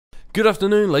Good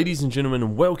afternoon, ladies and gentlemen,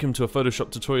 and welcome to a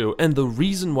Photoshop tutorial. And the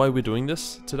reason why we're doing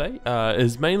this today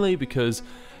is mainly because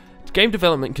game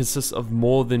development consists of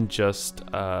more than just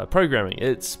programming.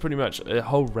 It's pretty much a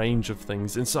whole range of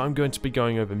things, and so I'm going to be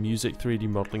going over music, 3D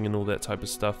modeling, and all that type of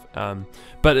stuff.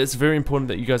 But it's very important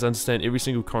that you guys understand every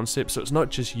single concept, so it's not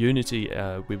just Unity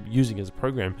we're using as a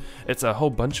program, it's a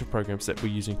whole bunch of programs that we're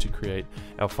using to create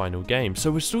our final game.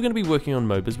 So we're still going to be working on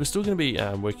MOBAs, we're still going to be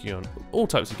working on all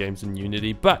types of games in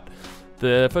Unity, but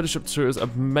the Photoshop tutorials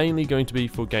are mainly going to be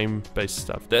for game-based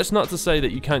stuff. That's not to say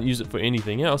that you can't use it for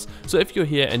anything else, so if you're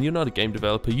here and you're not a game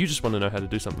developer, you just want to know how to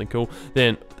do something cool,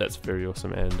 then that's very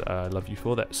awesome and I love you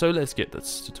for that. So let's get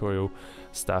this tutorial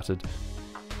started.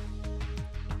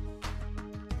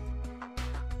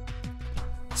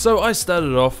 So I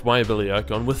started off my ability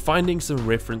icon with finding some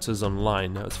references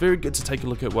online. Now it's very good to take a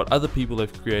look at what other people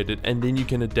have created and then you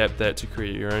can adapt that to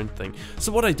create your own thing.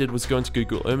 So what I did was go into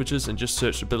Google Images and just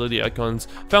search ability icons,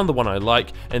 found the one I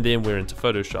like, and then we're into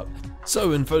Photoshop.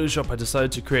 So in Photoshop I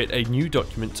decided to create a new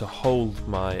document to hold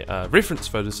my reference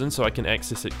photos in so I can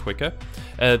access it quicker.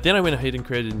 Then I went ahead and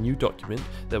created a new document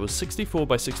that was 64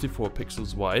 by 64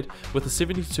 pixels wide with a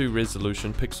 72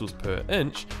 resolution pixels per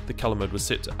inch. The color mode was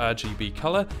set to RGB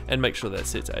color, and make sure that's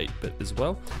set to 8-bit as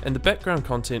well. And the background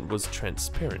content was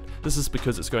transparent. This is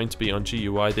because it's going to be on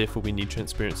GUI, therefore we need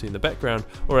transparency in the background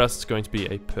or else it's going to be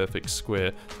a perfect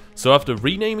square. So after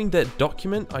renaming that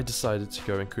document, I decided to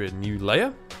go and create a new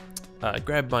layer.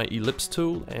 Grab my ellipse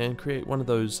tool and create one of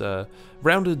those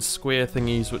rounded square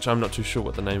thingies, which I'm not too sure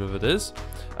what the name of it is.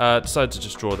 Decided to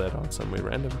just draw that on somewhere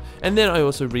random. And then I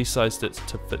also resized it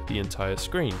to fit the entire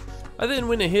screen. I then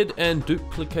went ahead and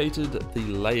duplicated the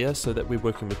layer so that we're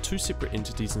working with two separate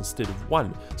entities instead of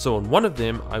one. So on one of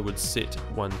them I would set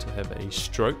one to have a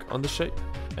stroke on the shape,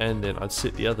 and then I'd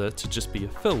set the other to just be a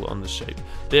fill on the shape.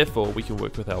 Therefore we can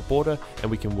work with our border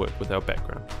and we can work with our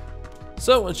background.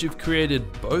 So once you've created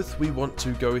both, we want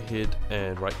to go ahead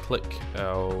and right click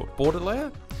our border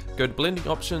layer, go to blending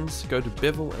options, go to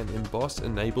bevel and emboss,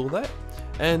 enable that,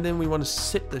 and then we want to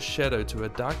set the shadow to a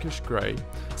darkish grey,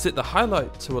 set the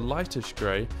highlight to a lightish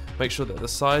grey, make sure that the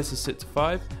size is set to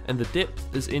 5 and the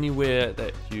depth is anywhere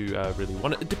that you really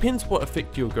want it. It depends what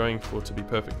effect you're going for, to be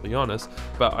perfectly honest,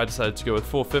 but I decided to go with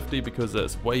 450 because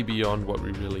that's way beyond what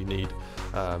we really need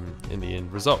in the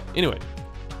end result. Anyway.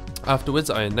 Afterwards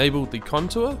I enabled the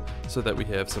contour so that we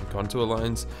have some contour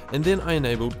lines, and then I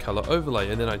enabled color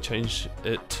overlay, and then I changed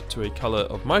it to a color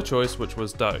of my choice, which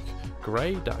was dark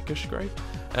grey, darkish grey,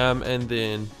 and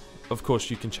then of course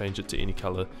you can change it to any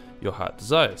color your heart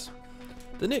desires.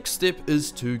 The next step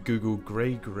is to Google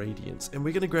grey gradients, and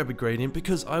we're going to grab a gradient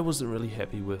because I wasn't really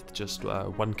happy with just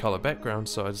one color background,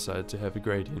 so I decided to have a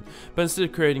gradient. But instead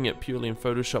of creating it purely in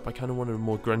Photoshop, I kind of wanted a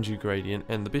more grungy gradient,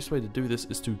 and the best way to do this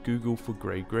is to Google for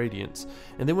grey gradients.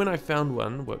 And then when I found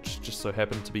one, which just so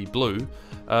happened to be blue,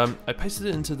 I pasted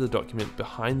it into the document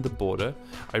behind the border,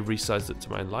 I resized it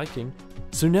to my liking.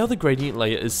 So now the gradient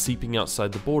layer is seeping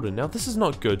outside the border. Now this is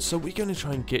not good, so we're going to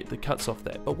try and get the cuts off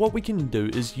that. But what we can do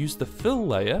is use the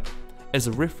fill layer as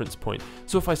a reference point.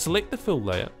 So if I select the fill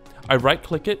layer, I right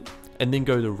click it and then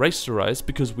go to rasterize,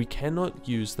 because we cannot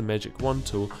use the magic wand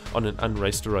tool on an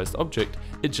unrasterized object,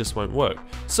 it just won't work.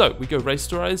 So we go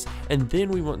rasterize, and then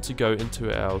we want to go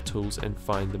into our tools and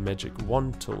find the magic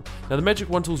wand tool. Now the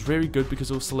magic wand tool is very good because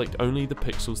it will select only the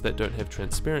pixels that don't have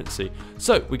transparency.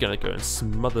 So we're going to go and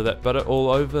smother that butter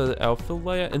all over our fill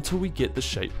layer until we get the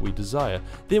shape we desire.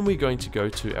 Then we're going to go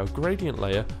to our gradient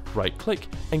layer, right click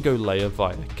and go layer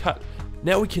via cut.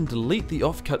 Now we can delete the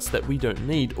offcuts that we don't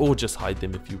need, or just hide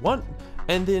them if you want,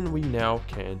 and then we now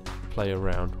can play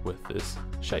around with this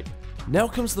shape. Now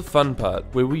comes the fun part,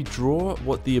 where we draw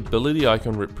what the ability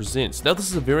icon represents. Now this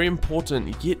is a very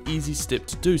important yet easy step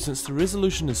to do. Since the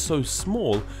resolution is so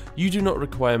small, you do not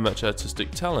require much artistic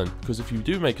talent, because if you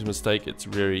do make a mistake, it's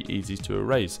very easy to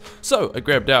erase. So I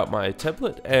grabbed out my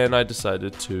tablet and I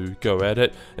decided to go at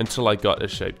it until I got a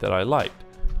shape that I liked.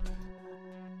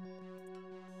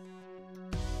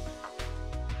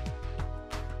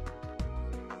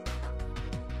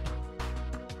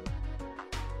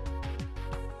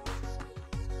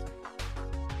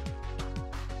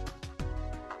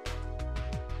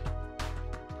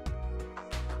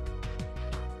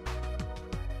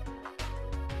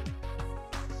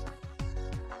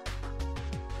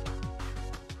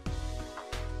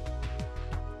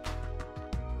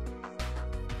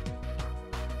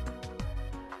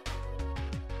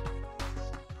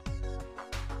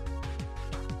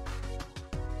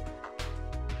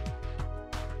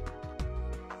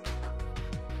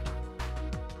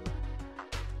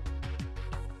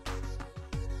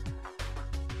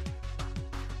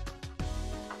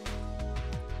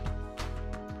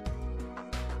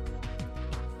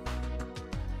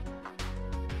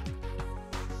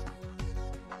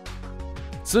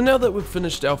 So now that we've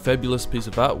finished our fabulous piece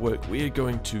of artwork, we are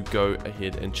going to go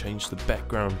ahead and change the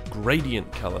background gradient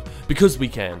color, because we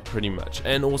can, pretty much,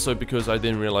 and also because I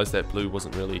then realized that blue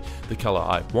wasn't really the color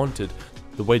I wanted.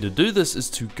 The way to do this is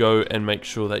to go and make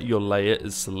sure that your layer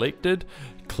is selected,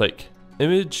 click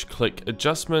image, click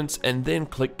adjustments, and then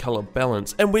click color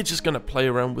balance, and we're just going to play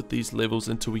around with these levels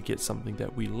until we get something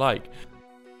that we like.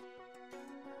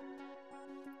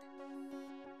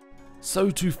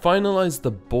 So to finalize the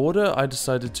border, I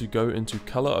decided to go into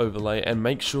color overlay and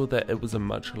make sure that it was a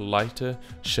much lighter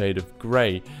shade of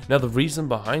grey. Now the reason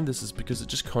behind this is because it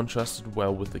just contrasted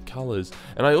well with the colors,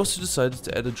 and I also decided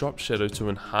to add a drop shadow to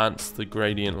enhance the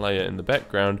gradient layer in the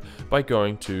background by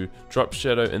going to drop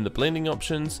shadow in the blending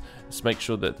options. Just make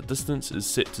sure that the distance is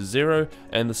set to 0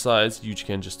 and the size you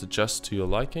can just adjust to your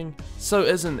liking. So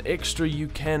as an extra, you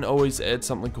can always add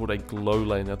something called a glow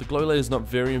layer. Now the glow layer is not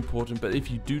very important, but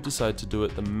if you do decide to do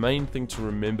it, the main thing to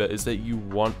remember is that you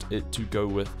want it to go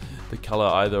with the color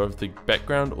either of the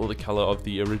background or the color of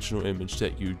the original image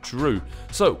that you drew.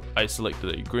 So I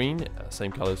selected a green,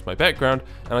 same color as my background,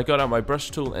 and I got out my brush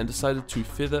tool and decided to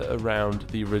feather around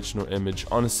the original image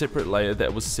on a separate layer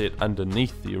that was set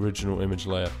underneath the original image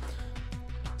layer.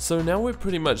 So now we're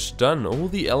pretty much done. All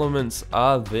the elements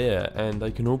are there and they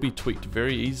can all be tweaked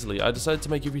very easily. I decided to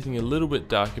make everything a little bit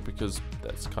darker because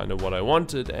that's kind of what I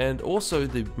wanted, and also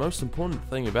the most important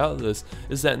thing about this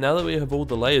is that now that we have all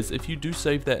the layers, if you do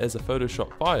save that as a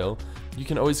Photoshop file, you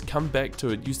can always come back to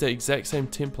it, use that exact same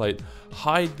template,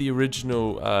 hide the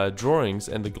original drawings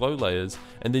and the glow layers,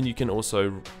 and then you can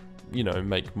also, you know,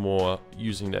 make more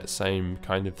using that same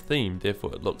kind of theme,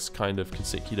 therefore it looks kind of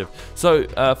consecutive. So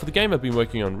for the game I've been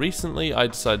working on recently, I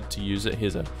decided to use it.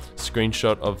 Here's a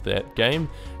screenshot of that game,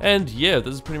 and yeah,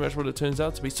 this is pretty much what it turns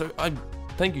out to be. So I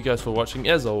thank you guys for watching,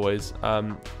 as always.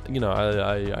 You know,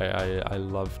 I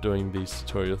love doing these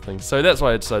tutorial things, so that's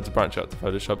why I decided to branch out to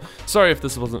Photoshop. Sorry if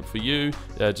this wasn't for you,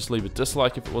 just leave a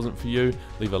dislike if it wasn't for you,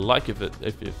 leave a like if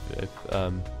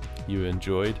you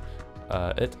enjoyed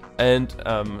it, and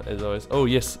as always, oh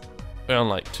yes, around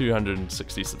like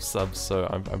 260 subs, so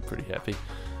I'm pretty happy.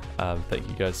 Thank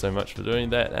you guys so much for doing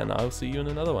that, and I'll see you in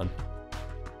another one.